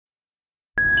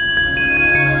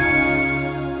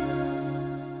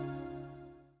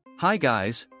Hi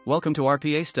guys, welcome to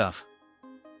RPA Stuff.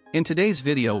 In today's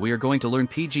video we are going to learn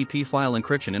PGP file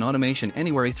encryption in Automation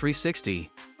Anywhere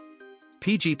A360.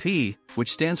 PGP,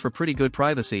 which stands for Pretty Good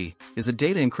Privacy, is a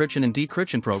data encryption and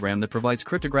decryption program that provides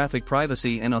cryptographic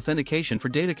privacy and authentication for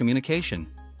data communication.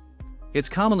 It's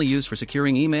commonly used for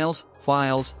securing emails,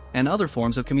 files, and other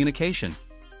forms of communication.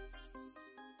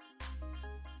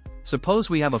 Suppose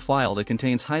we have a file that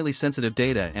contains highly sensitive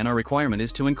data and our requirement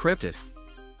is to encrypt it.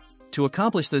 To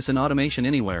accomplish this in Automation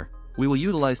Anywhere, we will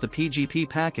utilize the PGP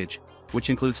package, which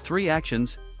includes 3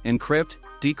 actions: encrypt,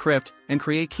 decrypt, and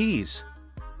create keys.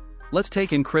 Let's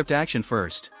take encrypt action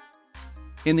first.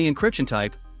 In the encryption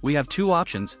type, we have 2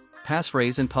 options,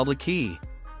 passphrase and public key.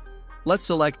 Let's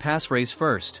select passphrase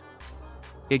first.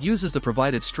 It uses the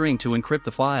provided string to encrypt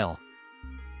the file.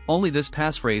 Only this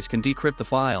passphrase can decrypt the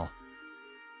file.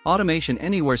 Automation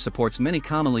Anywhere supports many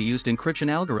commonly used encryption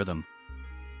algorithm.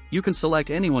 You can select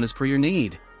any one as per your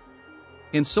need.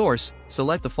 In source,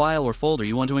 select the file or folder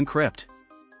you want to encrypt.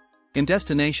 In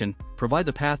destination, provide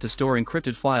the path to store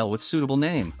encrypted file with suitable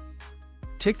name.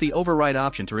 Tick the override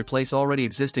option to replace already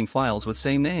existing files with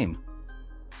same name.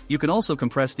 You can also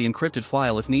compress the encrypted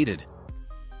file if needed.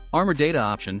 Armor data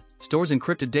option stores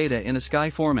encrypted data in a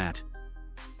SCSI format.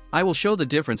 I will show the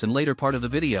difference in later part of the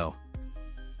video.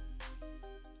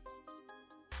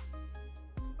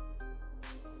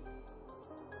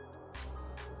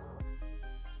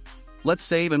 Let's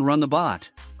save and run the bot.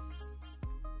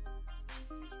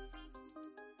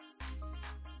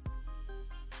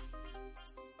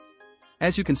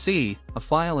 As you can see, a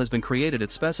file has been created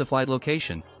at specified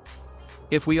location.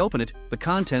 If we open it, the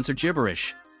contents are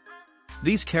gibberish.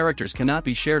 These characters cannot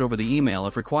be shared over the email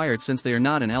if required since they are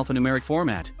not in alphanumeric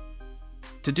format.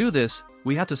 To do this,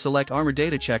 we have to select Armor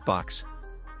Data checkbox.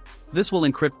 This will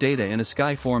encrypt data in a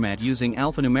SCSI format using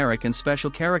alphanumeric and special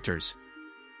characters.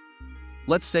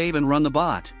 Let's save and run the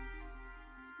bot.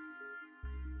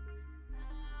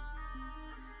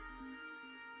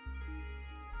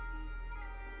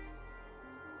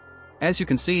 As you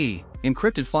can see,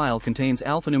 encrypted file contains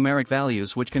alphanumeric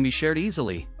values which can be shared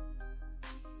easily.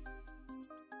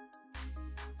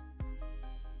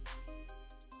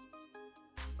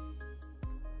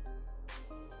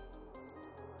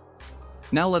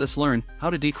 Now let us learn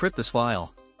how to decrypt this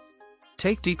file.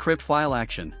 Take decrypt file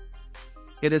action.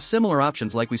 It has similar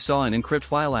options like we saw in encrypt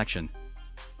file action.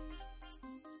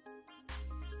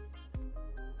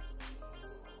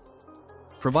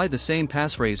 Provide the same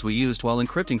passphrase we used while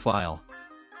encrypting file.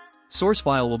 Source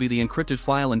file will be the encrypted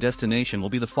file and destination will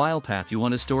be the file path you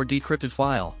want to store decrypted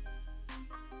file.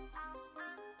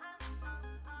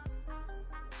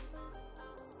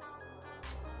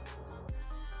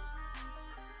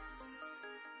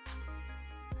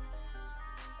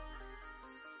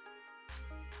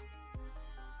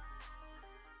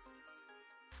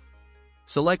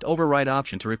 Select Override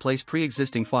option to replace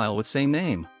pre-existing file with same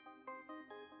name.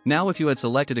 Now if you had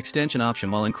selected extension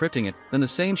option while encrypting it, then the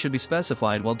same should be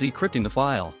specified while decrypting the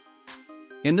file.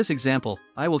 In this example,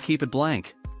 I will keep it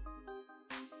blank.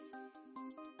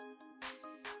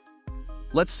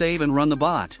 Let's save and run the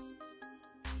bot.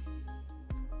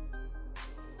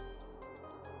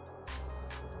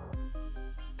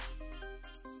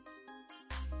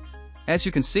 As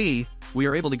you can see, we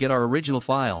are able to get our original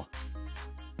file.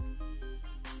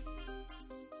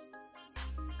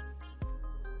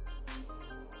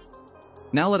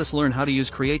 Now let us learn how to use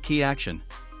create key action.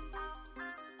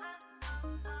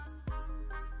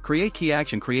 Create key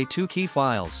action create 2 key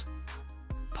files.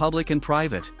 Public and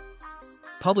private.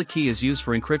 Public key is used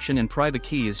for encryption and private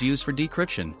key is used for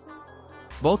decryption.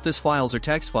 Both these files are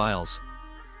text files.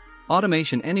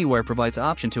 Automation Anywhere provides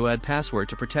option to add password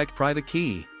to protect private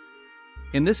key.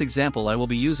 In this example I will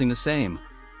be using the same.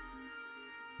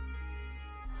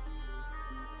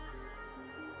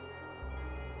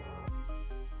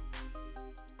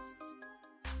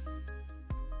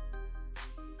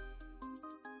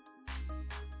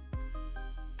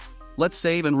 Let's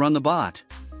save and run the bot.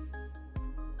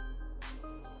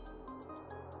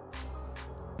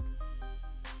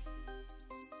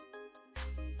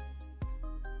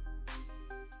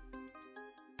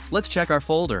 Let's check our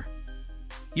folder.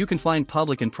 You can find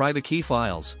public and private key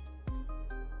files.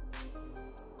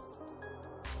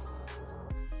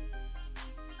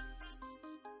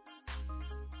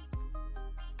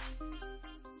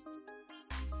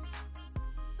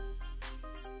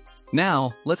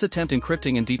 Now, let's attempt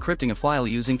encrypting and decrypting a file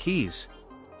using keys.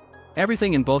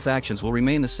 Everything in both actions will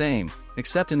remain the same,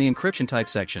 except in the encryption type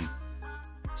section.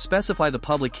 Specify the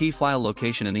public key file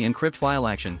location in the encrypt file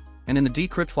action, and in the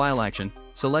decrypt file action,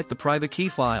 select the private key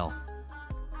file.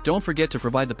 Don't forget to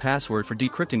provide the password for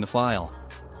decrypting the file.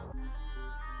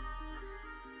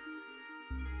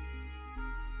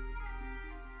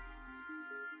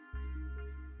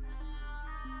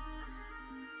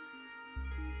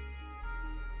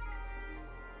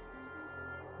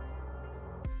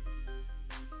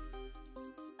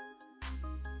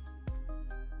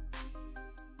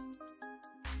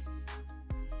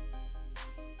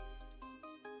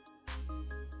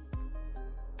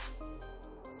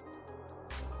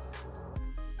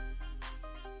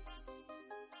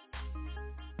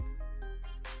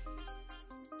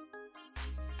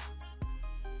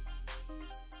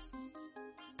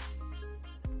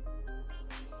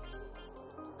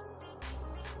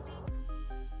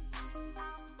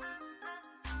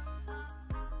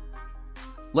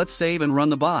 Let's save and run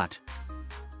the bot.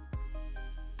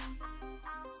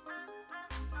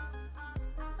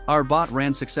 Our bot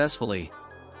ran successfully.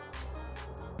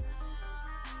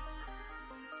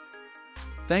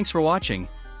 Thanks for watching.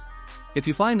 If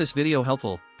you find this video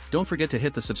helpful, don't forget to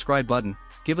hit the subscribe button,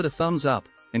 give it a thumbs up,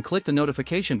 and click the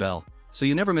notification bell, so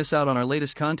you never miss out on our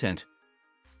latest content.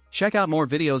 Check out more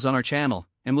videos on our channel,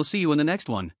 and we'll see you in the next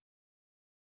one.